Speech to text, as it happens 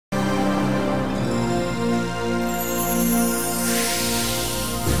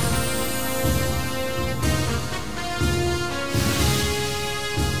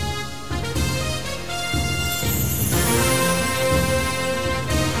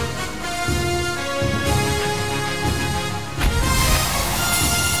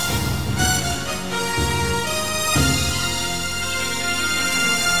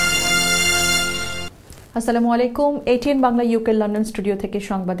আসসালামু আলাইকুম। ATN Bangla UK London studio থেকে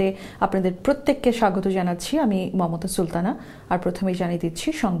সংবাদে আপনাদের প্রত্যেককে স্বাগত জানাচ্ছি। আমি মমতা সুলতানা। আর প্রথমেই জানিয়ে দিচ্ছি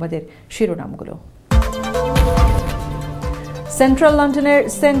সংবাদের শিরোনামগুলো। সেন্ট্রাল লন্ডনের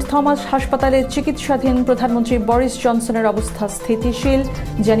সেন্ট থমাস হাসপাতালে চিকিৎসাধীন প্রধানমন্ত্রী বরিস জনসনের অবস্থা স্থিতিশীল,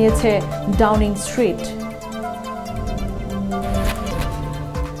 জানিয়েছে ডাউনিং স্ট্রিট।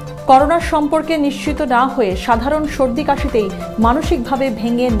 করোনা সম্পর্কে নিশ্চিত না হয়ে সাধারণ সর্দি কাশিতেই মানসিকভাবে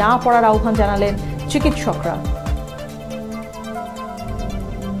ভেঙে না পড়ার আহ্বান জানালেন চিকিৎসকরা।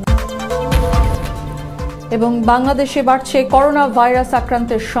 এবং বাংলাদেশে বাড়ছে করোনা ভাইরাস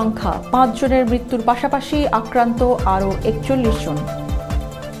আক্রান্তের সংখ্যা, 5 জনের মৃত্যুর পাশাপাশি আক্রান্ত আরও 41 জন।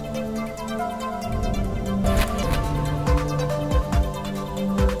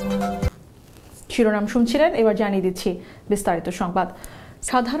 শিরোনাম শুনছিলেন, এবার জানিয়ে দিচ্ছি বিস্তারিত সংবাদ।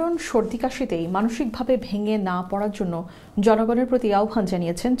 সাধারণ সর্দি কাশিতেই মানসিকভাবে ভেঙে না পড়ার জন্য জনগণের প্রতি আহ্বান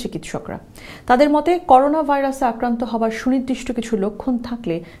জানিয়েছেন চিকিৎসকরা। তাদের মতে করোনা ভাইরাসে আক্রান্ত হবার সুনির্দিষ্ট কিছু লক্ষণ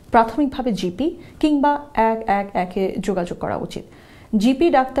থাকলে প্রাথমিকভাবে জিপি কিংবা 111-এ যোগাযোগ করা উচিত। জিপি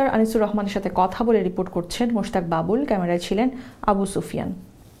ডাক্তার আনিসুর রহমানের সাথে কথা বলে রিপোর্ট করছেন মোশতাক বাবুল, ক্যামেরায় ছিলেন আবু সুফিয়ান।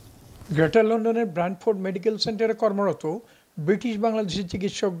 গ্রেটার লন্ডনের ব্র্যান্ডফোর্ড মেডিকেল সেন্টারে কর্মরত ব্রিটিশ বাংলাদেশি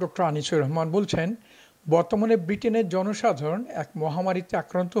চিকিৎসক ডক্টর আনিসুর রহমান বলছেন, বর্তমানে ব্রিটেনের জনসাধারণ এক মহামারীতে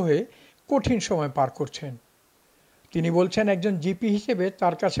আক্রান্ত হয়ে কঠিন সময় পার করছেন। তিনি বলছেন, একজন জিপি হিসেবে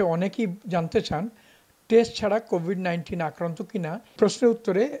তার কাছে অনেকেই জানতে চান টেস্ট ছাড়া কোভিড-19 আক্রান্ত কিনা। প্রশ্নের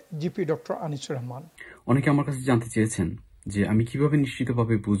উত্তরে জিপি ডক্টর আনিসুর রহমান, অনেকে আমার কাছে জানতে চেয়েছেন যে আমি কিভাবে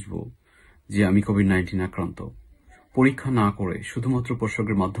নিশ্চিতভাবে বুঝবো যে আমি কোভিড-19 আক্রান্ত। পরীক্ষা না করে শুধুমাত্র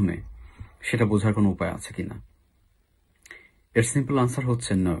প্রসবের মাধ্যমে সেটা বোঝার কোনো উপায় আছে কিনা? এর সিম্পল আনসার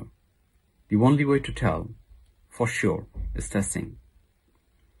হচ্ছে no. The only way to tell for sure is testing.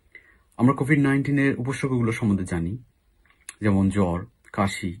 আমরা কোভিড-19 এর উপসর্গগুলো সম্বন্ধে জানি, যেমন জ্বর,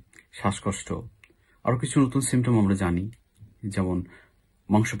 কাশি, শ্বাসকষ্ট। আরো কিছু নতুন সিমটম আমরা জানি, যেমন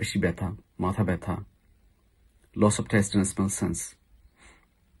মাংসপেশি ব্যথা, মাথা ব্যথা, loss of test and smell sense.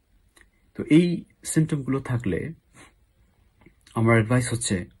 তো এই সিমটমগুলো থাকলে আমার অ্যাডভাইস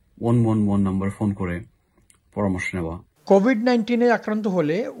হচ্ছে 111 নাম্বার ফোন করে পরামর্শ নেওয়া। কোভিড-19 আক্রান্ত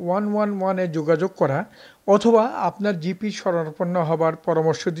হলে 111-এ যোগাযোগ করা অথবা আপনার জিপি শরণাপন্ন হবার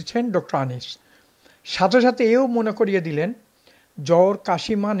পরামর্শ দিচ্ছেন ডক্টর আনিস। সাথে সাথে এও মনে করিয়ে দিলেন, জ্বর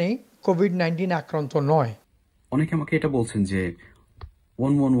কাশি মানে কোভিড-19 আক্রান্ত নয়। অনেকে আমাকে এটা বলছেন যে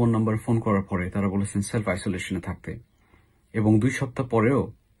 111 নাম্বার ফোন করার পরে তারা বলেছেন সেলফ আইসোলেশনে থাকতে, এবং 2 সপ্তাহ পরেও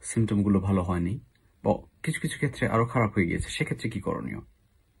সিমটমগুলো ভালো হয়নি বা কিছু কিছু ক্ষেত্রে আরো খারাপ হয়ে গিয়েছে। সেক্ষেত্রে কি করণীয়?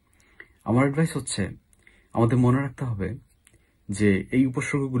 আমার অ্যাডভাইস হচ্ছে, আমাদের মনে রাখতে হবে যে এই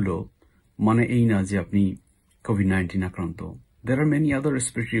উপসর্গগুলো মানে এই না যে আপনি কোভিড-19 আক্রান্ত। দেয়ার are many other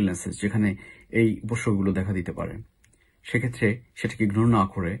respiratory illnesses যেখানে এই উপসর্গগুলো দেখা দিতে পারে। সেক্ষেত্রে সেটাকে ইগনোর না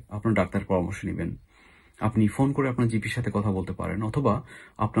করে আপনার ডাক্তার পরামর্শ নেবেন। আপনি ফোন করে আপনার জিপির সাথে কথা বলতে পারেন, অথবা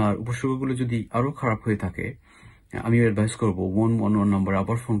আপনার উপসর্গগুলো যদি আরো খারাপ হয়ে থাকে, আমি অ্যাডভাইস করব 111 নাম্বার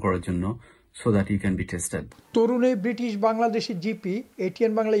আবার ফোন করার জন্য, so that you can be tested. তরুণ এই British Bangladeshi GP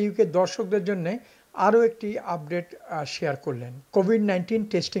ATN Bangla UK দর্শকদের জন্য আরো একটি আপডেট শেয়ার করলেন কোভিড-19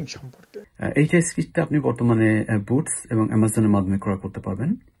 টেস্টিং সম্পর্কে। এই টেস্ট কিটটা আপনি বর্তমানে বুটস এবং অ্যামাজনের মাধ্যমে ক্রয় করতে পারবেন।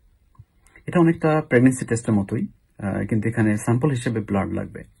 এটা অনেকটা প্রেগন্যান্সি টেস্টের মতোই, কিন্তু এখানে স্যাম্পল হিসেবে ব্লাড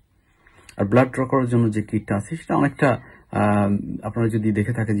লাগবে। আর ব্লাড ড্র করার জন্য যে কিটটা আছে সেটা অনেকটা, আপনারা যদি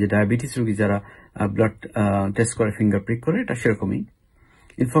দেখে থাকেন যে ডায়াবেটিস রোগী যারা ব্লাড টেস্ট করে ফিঙ্গার প্রিক করে, এটা সেরকমই।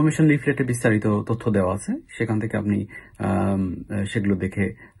 ইনফরমেশন লিফলেটে বিস্তারিত তথ্য দেওয়া আছে, সেখান থেকে আপনি সেগুলো দেখে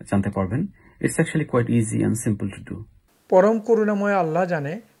জানতে পারবেন। It's actually quite easy and simple to do. পরম করুণাময় আল্লাহ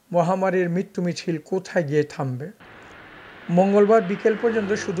জানে মহামারীর মৃত্যু মিছিল কোথায় গিয়ে থামবে। মঙ্গলবার বিকেল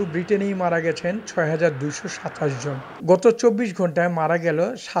পর্যন্ত শুধু ব্রিটেনেই মারা গেছেন ৬,২২৭ জন। গত ২৪ ঘন্টায় মারা গেল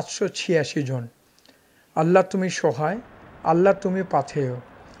 ৭৮৬ জন। আল্লাহ তুমি সহায়, আল্লাহ তুমি পাথেয়।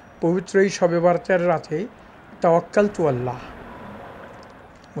 পবিত্র এই শবে বরাতের রাতে তাওয়াক্কালতু আল্লাহ।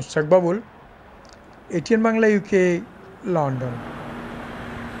 Mostaq Babul, ATN Bangla UK London.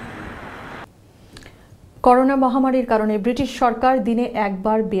 Corona মহামারীর কারণে ব্রিটিশ সরকার দিনে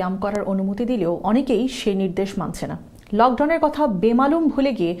একবার ব্যায়াম করার অনুমতি দিলেও অনেকেই সেই নির্দেশ মানছে না। লকডাউনের কথা বেমালুম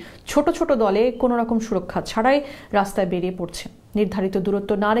ভুলে গিয়ে ছোট ছোট দলে কোনো রকম সুরক্ষা ছাড়াই রাস্তায় বেরিয়ে পড়ছে। নির্ধারিত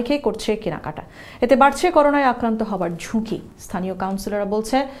দূরত্ব না রেখে করছে কেনাকাটা। এতে বাড়ছে করোনায় আক্রান্ত হবার ঝুঁকি। স্থানীয় কাউন্সিলররা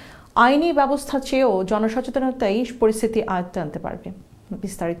বলছে, আইনি ব্যবস্থা চেয়েও জনসচেতনতাই পরিস্থিতি আয়ত্তে আনতে পারবে।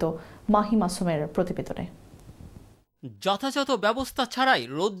 বিস্তারিত মাহি মাসুমের প্রতিবেদনে। যথাযথ ব্যবস্থা ছাড়াই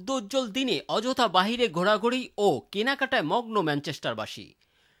রৌদ্রোজ্জ্বল দিনে অযথা বাহিরে ঘোরাঘুরি ও কেনাকাটায় মগ্ন ম্যানচেস্টারবাসী।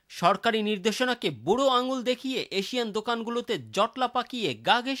 সরকারি নির্দেশনাকে বুড়ো আঙুল দেখিয়ে এশিয়ান দোকানগুলোতে জটলা পাকিয়ে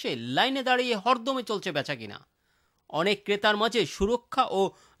গা ঘেঁষে লাইনে দাঁড়িয়ে হরদমে চলছে বেচাকিনা। অনেক ক্রেতার মাঝে সুরক্ষা ও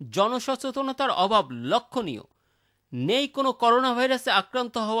জনসচেতনতার অভাব লক্ষণীয়। নেই কোনো করোনা ভাইরাসে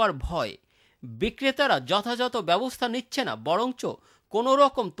আক্রান্ত হওয়ার ভয়। বিক্রেতারা যথাযথ ব্যবস্থা নিচ্ছে না, বরঞ্চ কোনো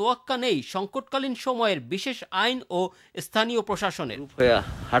রকম তোয়াক্কা নেই সংকটকালীন সময়ের বিশেষ আইন ও স্থানীয় প্রশাসনের।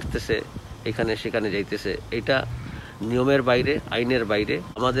 হাঁটতেছে, এখানে সেখানে যাইতেছে, এটা নিয়মের বাইরে, আইনের বাইরে।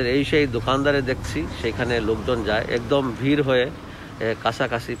 আমাদের এই সেই দোকানদারে দেখছি সেখানে লোকজন যায় একদম ভিড় হয়ে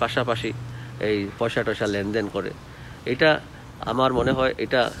কাছাকাছি পাশাপাশি এই পয়সা টয়সা লেনদেন করে। এটা আমার মনে হয়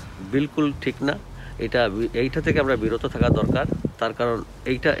এটা বিলকুল ঠিক না। এইটা থেকে আমরা বিরত থাকা দরকার। তার কারণ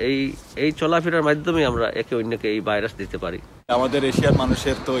এই চলাফেরার মাধ্যমে আমরা একে অন্যকে এই ভাইরাস দিতে পারি। আমাদের এশিয়ার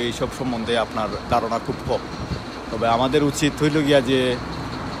মানুষের তো এইসব সম্বন্ধে আপনার ধারণা খুব কম। তবে আমাদের উচিত হইল গিয়া যে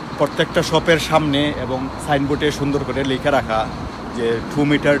প্রত্যেকটা শপের সামনে এবং সাইনবোর্ডে সুন্দর করে লিখে রাখা যে 2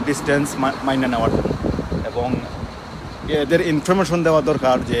 মিটার ডিস্টেন্স মাইনে নেওয়ার জন্য, এবং এদের ইনফরমেশন দেওয়া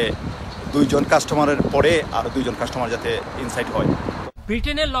দরকার যে 2 জন কাস্টমারের পরে আর 2 জন কাস্টমার যাতে ইনসাইড হয়।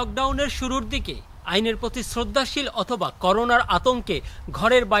 ব্রিটেনের লকডাউনের শুরুর দিকে আইনের প্রতি শ্রদ্ধাশীল অথবা করোনার আতঙ্কে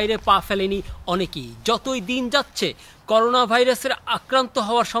ঘরের বাইরে পা ফেলেনি অনেকেই। যতই দিন যাচ্ছে করোনা ভাইরাসের আক্রান্ত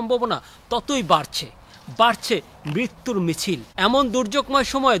হওয়ার সম্ভাবনা ততই বাড়ছে মৃত্যুর মিছিল। এমন দুর্যোগময়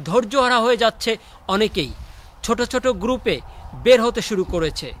সময়ে ধৈর্যহারা হয়ে যাচ্ছে অনেকেই। ছোট ছোট গ্রুপে বের হতে শুরু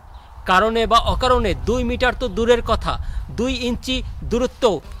করেছে। কারণে বা অকারণে 2 মিটার তো দূরের কথা, 2 ইঞ্চি দূরত্ব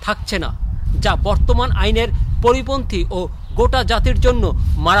থাকছে না, যা বর্তমান আইনের পরিপন্থী ও গোটা জাতির জন্য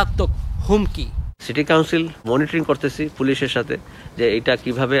মারাত্মক হুমকি। সিটি কাউন্সিল মনিটরিং করতেছি পুলিশের সাথে যে এটা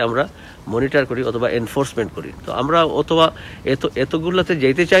কিভাবে আমরা মনিটর করি অথবা এনফোর্সমেন্ট করি। তো আমরা অথবা এতগুলোতে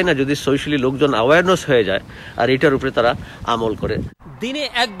যেতে চাই না যদি সোশ্যালি লোকজন অ্যাওয়ারনেস হয়ে যায় আর এটার উপরে তারা আমল করে। দিনে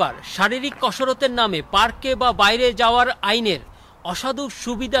একবার শারীরিক কসরতের নামে পার্কে বা বাইরে যাওয়ার আইনের অসাধু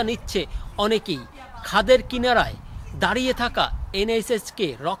সুবিধা নিচ্ছে অনেকেই। খাদের কিনারায় দাঁড়িয়ে থাকা এনএসএসকে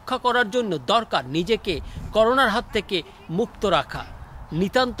রক্ষা করার জন্য দরকার নিজেকে করোনার হাত থেকে মুক্ত রাখা।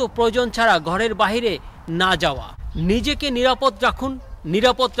 নিতান্ত প্রয়োজন ছাড়া ঘরের বাইরে না যাওয়া। নিজেকে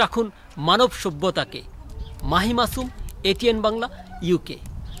নিরাপদ রাখুন মানব সভ্যতাকে। Mahi Masum, ATN Bangla, UK.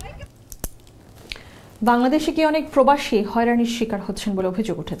 বাংলাদেশে কি অনেক প্রবাসী হয়রানির শিকার হচ্ছেন বলে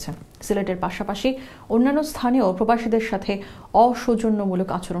অভিযোগ উঠেছে। সিলেটের পাশাপাশি অন্যান্য স্থানেও প্রবাসীদের সাথে অসৌজন্যমূলক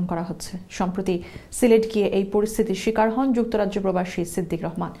আচরণ করা হচ্ছে। সম্প্রতি সিলেট গিয়ে এই পরিস্থিতির শিকার হন যুক্তরাজ্য প্রবাসী সিদ্দিক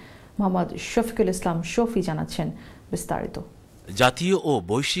রহমান। মোহাম্মদ শফিকুল ইসলাম শফি জানাচ্ছেন বিস্তারিত। জাতীয় ও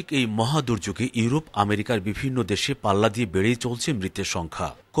বৈশ্বিক এই মহাদুর্যোগে ইউরোপ, আমেরিকার বিভিন্ন দেশে পাল্লা দিয়ে বেড়েই চলছে মৃতের সংখ্যা।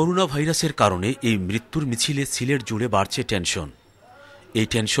 করোনা ভাইরাসের কারণে এই মৃত্যুর মিছিলে সিলেট জুড়ে বাড়ছে টেনশন। এই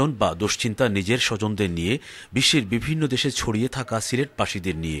টেনশন বা দুশ্চিন্তা নিজের স্বজনদের নিয়ে, বিশ্বের বিভিন্ন দেশে ছড়িয়ে থাকা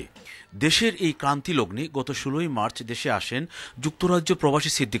সিলেটবাসীদের নিয়ে। দেশের এই ক্রান্তি লগ্নে গত 16 মার্চ দেশে আসেন যুক্তরাজ্য প্রবাসী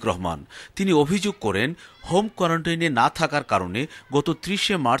সিদ্দিক রহমান। তিনি অভিযোগ করেন হোম কোয়ারেন্টাইনে না থাকার কারণে গত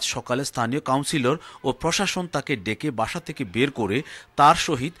 30 মার্চ সকালে স্থানীয় কাউন্সিলর ও প্রশাসন তাকে ডেকে বাসা থেকে বের করে তার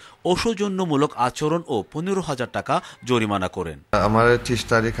সহিত অসৌজন্যমূলক আচরণ ও 15,000 টাকা জরিমানা করেন। আমার 30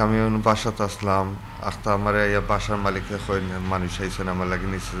 তারিখ আমি বাসাতে আসলাম। আমার বাসার মালিককে মানুষ আইসেন আমার লাগে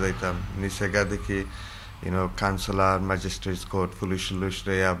নিচে যাইতাম। নিচে গা দেখি কাউন্সিলর, ম্যাজিস্ট্রেট কোর্ট, পুলিশ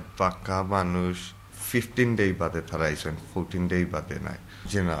বাক্কা মানুষ 15 ডে বাদে তারা আইসেন, 14 ডে বাদে নাই।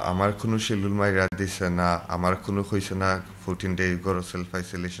 যে না আমার কোনো শিডিউল মাইরা দিছে না, আমার কোনো হয়েছে না 14 ডে গড় সেলফ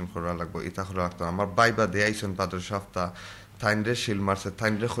আইসোলেশন করা লাগবো, এটা করা লাগতো। আমার বাই বাদে আইসেন বাদর সপ্তাহ তাইনরে শিল মারছে,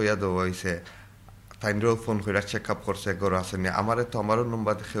 তাইনরে খইয়া দেওয়া হয়েছে, তাইনরেও ফোন করে চেক আপ করছে গড় আসেন না। আমারও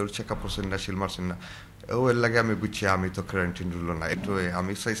নম্বর দেখে ওর চেক আপ করছেন না, শিল মারছেন না। এর লাগে আমি বুঝছি আমি তো কোয়ারেন্টাইন রুল না। একটু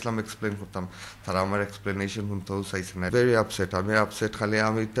আমি চাইছিলাম এক্সপ্লেন করতাম, তারা আমার এক্সপ্লেনেশন শুনতেও চাইছে না। Very upset. আমি আপসেট, খালি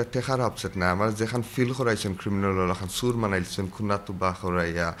আমি টেকার আপসেট না, আমার যেখান ফিল করাইছেন ক্রিমিনাল এখন সুর মানাইছেন খুনা তুবা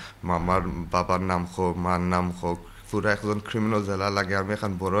করাইয়া, মামার বাবার নাম হোক, মার নাম হোক, পুরা একজন ক্রিমিনাল জেলা লাগে আমি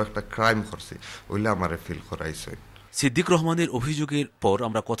এখন বড় একটা ক্রাইম করছি, ওইলে আমারে ফিল করাইছে। সিদ্দিক রহমানের অভিযোগের পর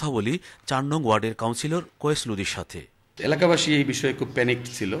আমরা কথা বলি 4 নং ওয়ার্ডের কাউন্সিলর কোয়েস লুদির সাথে। এলাকাবাসী এই বিষয়ে খুব প্যানিক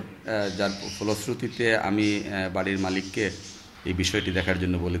ছিল, যার ফলশ্রুতিতে আমি বাড়ির মালিককে এই বিষয়টি দেখার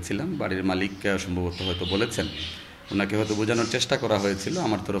জন্য বলেছিলাম। বাড়ির মালিক সম্ভবত হয়তো বলেছেন, ওনাকে হয়তো বোঝানোর চেষ্টা করা হয়েছিল।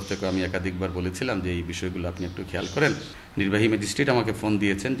 আমার তরফ থেকে আমি একাধিকবার বলেছিলাম যে এই বিষয়গুলো আপনি একটু খেয়াল করেন। নির্বাহী ম্যাজিস্ট্রেট আমাকে ফোন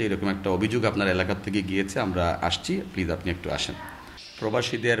দিয়েছেন যে এরকম একটা অভিযোগ আপনার এলাকার থেকে গিয়েছে, আমরা আসছি, প্লিজ আপনি একটু আসেন।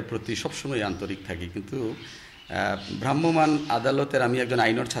 প্রবাসীদের প্রতি সবসময় আন্তরিক থাকি, কিন্তু ভ্রাম্যমাণ আদালতের আমি একজন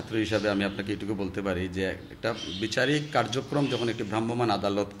আইনের ছাত্র হিসাবে আমি আপনাকে এটুকু বলতে পারি যে একটা বিচারিক কার্যক্রম যখন একটি ভ্রাম্যমাণ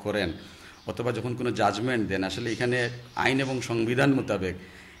আদালত করেন অথবা যখন কোনো জাজমেন্ট দেন, আসলে এখানে আইন এবং সংবিধান মোতাবেক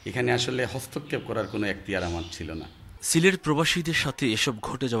এখানে আসলে হস্তক্ষেপ করার কোনো এখতিয়ার আমার ছিল না। সিলেট প্রবাসীদের সাথে এসব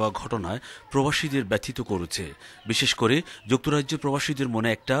ঘটে যাওয়া ঘটনায় প্রবাসীদের ব্যথিত করেছে। বিশেষ করে যুক্তরাজ্য প্রবাসীদের মনে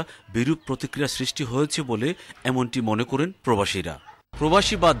একটা বিরূপ প্রতিক্রিয়া সৃষ্টি হয়েছে বলে এমনটি মনে করেন প্রবাসীরা।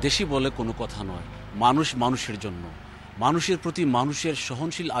 প্রবাসী বা দেশি বলে কোনো কথা নয়, মানুষ মানুষের জন্য, মানুষের প্রতি মানুষের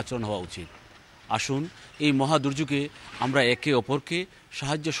সহনশীল আচরণ হওয়া উচিত। আসুন এই মহা দুর্যোগে আমরা একে অপরকে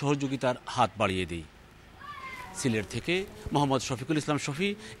সাহায্য সহযোগিতার হাত বাড়িয়ে দিই। সিলেট থেকে মোহাম্মদ শফিকুল ইসলাম শফি,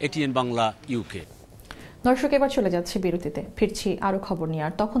 ATN বাংলা UK। দর্শক, এবার চলে যাচ্ছে বিরতিতে, ফিরছি আরো খবর নিয়ে।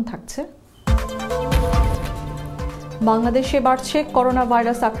 আর তখন থাকছে বাংলাদেশে বাড়ছে করোনা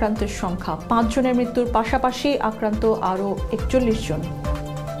ভাইরাস আক্রান্তের সংখ্যা, 5 জনের মৃত্যুর পাশাপাশি আক্রান্ত আরও 41 জন।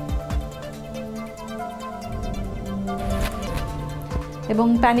 এবং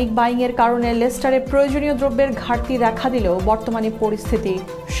প্যানিক বাইং এর কারণে লেস্টারে প্রয়োজনীয় দ্রব্যের ঘাটতি দেখা দিলেও বর্তমানে পরিস্থিতি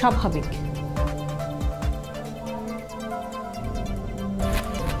স্বাভাবিক।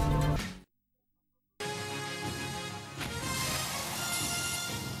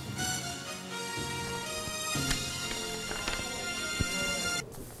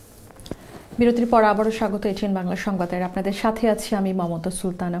 বিরতির পর আবারও স্বাগত ATN বাংলা সংবাদের। আপনাদের সাথে আছি আমি মমতা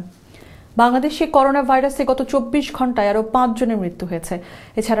সুলতানা। বাংলাদেশে করোনা ভাইরাসে গত 24 ঘন্টায় আরও 5 জনের মৃত্যু হয়েছে।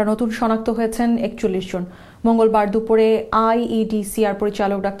 এছাড়া নতুন শনাক্ত হয়েছেন 41 জন। মঙ্গলবার দুপুরে IEDCR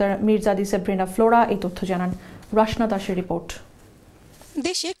পরিচালক ডাক্তার মির্জাদি সেব্রিনা ফ্লোরা এই তথ্য জানান। রাশনা দাসের রিপোর্ট।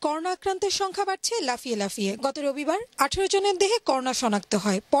 দেশে করোনা আক্রান্তের সংখ্যা বাড়ছে লাফিয়ে লাফিয়ে। গত রবিবার 18 জনের দেহে করোনা শনাক্ত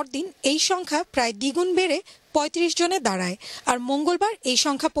হয়। পরদিন এই সংখ্যা প্রায় দ্বিগুণ বেড়ে 35 জনে দাঁড়ায়। আর মঙ্গলবার এই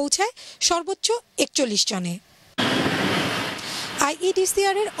সংখ্যা পৌঁছায় সর্বোচ্চ 41 জনে।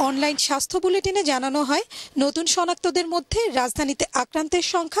 IEDCR এর অনলাইন স্বাস্থ্য বুলেটিনে জানানো হয়, নতুন শনাক্তদের মধ্যে রাজধানীতে আক্রান্তের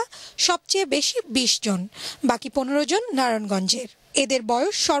সংখ্যা সবচেয়ে বেশি 20 জন, বাকি 15 জন নারায়ণগঞ্জের। এদের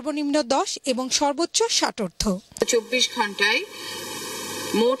বয়স সর্বনিম্ন 10 এবং সর্বোচ্চ 60 24 ঘন্টায়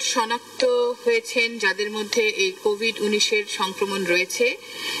মোট শনাক্ত হয়েছেন যাদের মধ্যে এই কোভিড-19 সংক্রমণ রয়েছে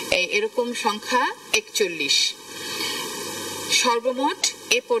এরকম সংখ্যা 41। সর্বমোট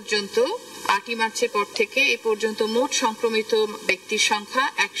এ পর্যন্ত 8 মার্চের পর থেকে এ পর্যন্ত মোট সংক্রমিত ব্যক্তির সংখ্যা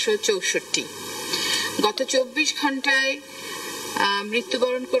 164। গত 24 ঘন্টায়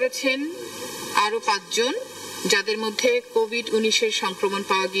মৃত্যুবরণ করেছেন আরো 5 জন, যাদের মধ্যে কোভিড-19 সংক্রমণ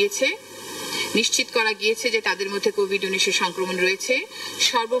পাওয়া গিয়েছে, নিশ্চিত করা গিয়েছে যে তাদের মধ্যে কোভিড-19 সংক্রমণ রয়েছে।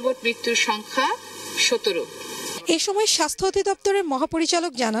 সর্বমোট মৃত্যুর সংখ্যা 17। এ সময় স্বাস্থ্য অধিদপ্তরের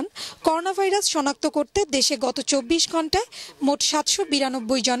মহাপরিচালক জানান, করোনা ভাইরাস শনাক্ত করতে দেশে গত 24 ঘন্টায় মোট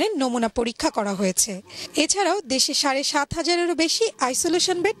 792 জনের নমুনা পরীক্ষা করা হয়েছে। এছাড়াও দেশে 7,500-এরও বেশি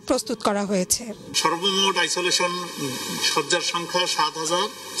আইসোলেশন বেড প্রস্তুত করা হয়েছে। সর্বমোট আইসোলেশন শয্যার সংখ্যা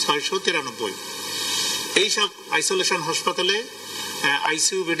 7,693। এই সব আইসোলেশন হাসপাতালে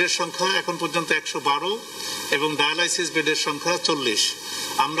আইসিইউ বেডের সংখ্যা এখন পর্যন্ত 112 এবং ডায়ালাইসিস বেডের সংখ্যা 40।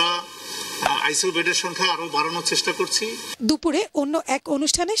 আমরা আইসিইউ বেডের সংখ্যা আরো বাড়ানোর চেষ্টা করছি। দুপুরে অন্য এক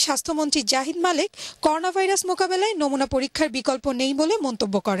অনুষ্ঠানে স্বাস্থ্যমন্ত্রী জাহিদ মালিক করোনা ভাইরাস মোকাবেলায় নমুনা পরীক্ষার বিকল্প নেই বলে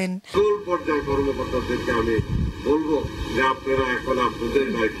মন্তব্য করেন। স্কুল পর্যায়ে কর্মকর্তাদেরকে আমি বলবো যে আপনারা এখন আপনাদের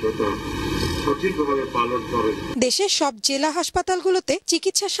দায়িত্বটা সঠিকভাবে পালন করেন। দেশের সব জেলা হাসপাতালগুলোতে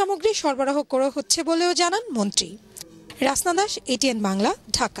চিকিৎসা সামগ্রী সরবরাহ করা হচ্ছে বলেও জানান মন্ত্রী। Rasna Das, ATN Bangla,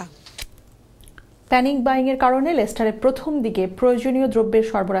 Dhaka. Panic buying এর কারণে লেস্টারে প্রথম দিকে প্রয়োজনীয় দ্রব্যের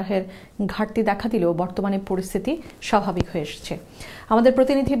সরবরাহের ঘাটতি দেখা দিলেও বর্তমানে পরিস্থিতি স্বাভাবিক হয়ে এসেছে। আমাদের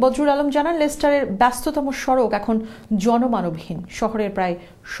প্রতিনিধি বজরুল আলম জানান, লেস্টারের ব্যস্ততম সড়ক এখন জনমানবহীন। শহরের প্রায়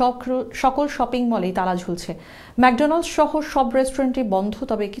সকল শপিং মলেই তালা ঝুলছে। ম্যাকডোনাল্ডস সহ সব রেস্টুরেন্টই বন্ধ,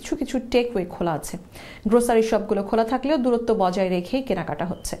 তবে কিছু কিছু টেকওয়ে খোলা আছে। গ্রোসারি শপগুলো খোলা থাকলেও দূরত্ব বজায় রেখেই কেনাকাটা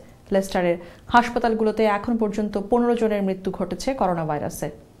হচ্ছে। লেস্টারের হাসপাতালগুলোতে এখন পর্যন্ত 15 জনের মৃত্যু ঘটেছে করোনা ভাইরাসে।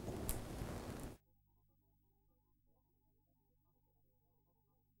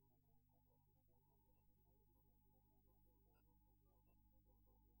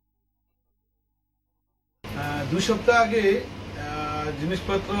 দুই সপ্তাহ আগে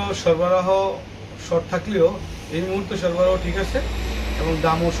জিনিসপত্র সরবরাহ শর্ট থাকলেও এই মুহূর্তে সরবরাহ ঠিক আছে এবং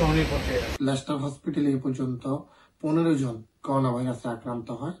দামও সহনীয় পথে। লেস্টার হসপিটালে এ পর্যন্ত 15 জন করোনা ভাইরাসে আক্রান্ত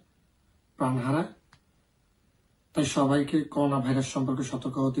হয়, প্রাণ হারায়। তাই সবাইকে করোনা ভাইরাস সম্পর্কে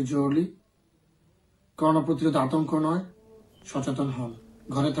সতর্ক হতে জরুরি। করোনা প্রতিরোধ আতঙ্ক নয়, সচেতন হন,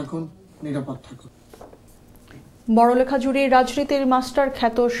 ঘরে থাকুন, নিরাপদ থাকুন। বড়লেখা জুড়ে রাজনীতির মাস্টার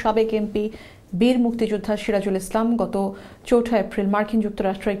খ্যাত সাবেক এমপি বীর মুক্তিযোদ্ধা সিরাজুল ইসলাম গত 4 এপ্রিল মার্কিন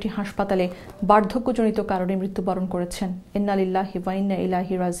যুক্তরাষ্ট্রের একটি হাসপাতালে বার্ধক্যজনিত কারণে মৃত্যুবরণ করেছেন। ইন্না লিল্লাহি ওয়া ইন্না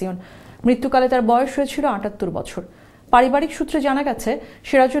ইলাইহি রাজিউন। মৃত্যুকালে তার বয়স হয়েছিল 78 বছর। পারিবারিক সূত্রে জানা গেছে,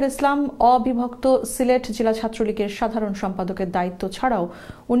 সিরাজুল ইসলাম অবিভক্ত সিলেট জেলা ছাত্রলীগের সাধারণ সম্পাদকের দায়িত্ব ছাড়াও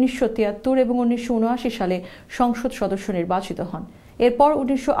 1973 এবং 1979 সালে সংসদ সদস্য নির্বাচিত হন। এরপর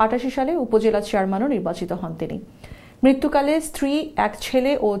 1988 সালে উপজেলা চেয়ারম্যানও নির্বাচিত হন তিনি। মৃত্যুকালে স্ত্রী, এক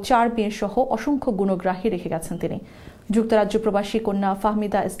ছেলে ও 4 মেয়ে সহ অসংখ্য গুণগ্রাহী রেখে গেছেন তিনি। যুক্তরাজ্য প্রবাসী কন্যা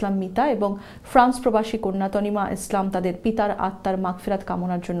ফাহমিদা ইসলাম মিতা এবং ফ্রান্স প্রবাসী কন্যা তনিমা ইসলাম তাদের পিতার আত্মার মাগফিরাত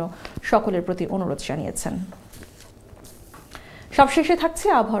কামনার জন্য সকলের প্রতি অনুরোধ জানিয়েছেন। সবশেষে থাকছে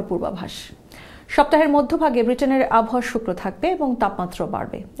আবহাওয়ার পূর্বাভাস। সপ্তাহের মধ্যভাগে ব্রিটেনের আবহাওয়া শুষ্ক থাকবে এবং তাপমাত্রা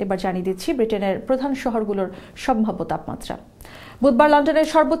বাড়বে। এবার জানিয়ে দিচ্ছি ব্রিটেনের প্রধান শহরগুলোর সম্ভাব্য তাপমাত্রা। বুধবার লন্ডনের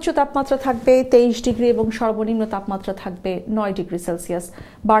সর্বোচ্চ তাপমাত্রা থাকবে 23 ডিগ্রি এবং সর্বনিম্ন তাপমাত্রা থাকবে 9 ডিগ্রি সেলসিয়াস।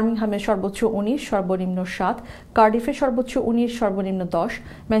 বার্মিংহামে সর্বোচ্চ 19, সর্বনিম্ন 7, কার্ডিফে সর্বোচ্চ 19, সর্বনিম্ন 10,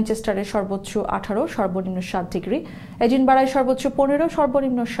 ম্যানচেস্টারে সর্বোচ্চ 18, সর্বনিম্ন 7 ডিগ্রি, এডিনবারায় সর্বোচ্চ 15,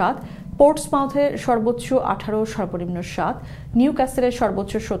 সর্বনিম্ন 7, পোর্টসমাউথে সর্বোচ্চ 18, সর্বনিম্ন 7, নিউ ক্যাসেলে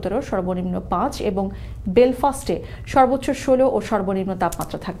সর্বোচ্চ 17, সর্বনিম্ন 5 এবং বেলফাস্টে সর্বোচ্চ 16 ও সর্বনিম্ন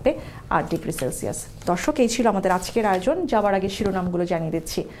তাপমাত্রা থাকবে 8 ডিগ্রি সেলসিয়াস। দর্শক, এই ছিল আমাদের আজকের আয়োজন। যাওয়ার আগে শিরোনামগুলো জানিয়ে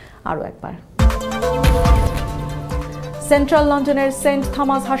দিচ্ছি আরও একবার। সেন্ট্রাল লন্ডনের সেন্ট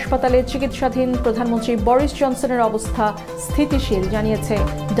থমাস হাসপাতালে চিকিৎসাধীন প্রধানমন্ত্রী বরিস জনসনের অবস্থা স্থিতিশীল, জানিয়েছে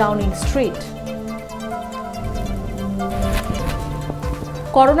ডাউনিং স্ট্রিট।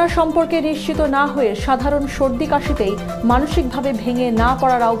 করোনা সম্পর্কে নিশ্চিত না হয়ে সাধারণ সর্দি কাশিতেই মানসিকভাবে ভেঙে না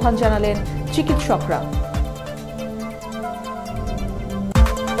পড়ার আহ্বান জানালেন চিকিৎসকরা।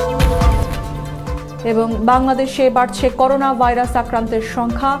 এবং বাংলাদেশে বাড়ছে করোনা ভাইরাস আক্রান্তের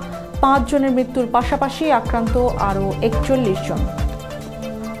সংখ্যা, 5 জনের মৃত্যুর পাশাপাশি আক্রান্ত আরও 41 জন।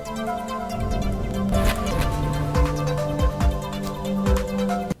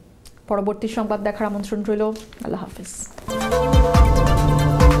 পরবর্তী সংবাদ দেখার আমন্ত্রণ রইল। আল্লাহ হাফেজ।